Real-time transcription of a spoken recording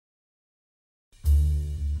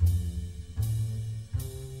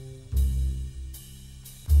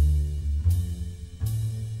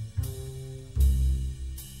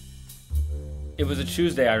It was a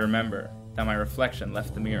Tuesday, I remember, that my reflection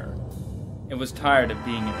left the mirror. It was tired of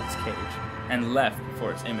being in its cage, and left before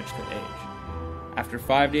its image could age. After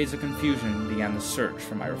 5 days of confusion began the search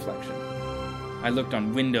for my reflection. I looked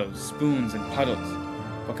on windows, spoons, and puddles,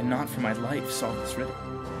 but could not for my life solve this riddle.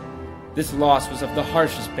 This loss was of the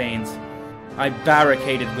harshest banes. I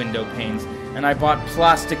barricaded window panes, and I bought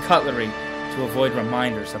plastic cutlery to avoid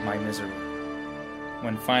reminders of my misery.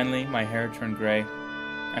 When finally my hair turned gray,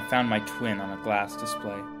 I found my twin on a glass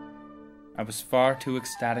display. I was far too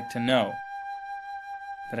ecstatic to know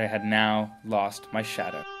that I had now lost my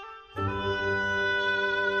shadow.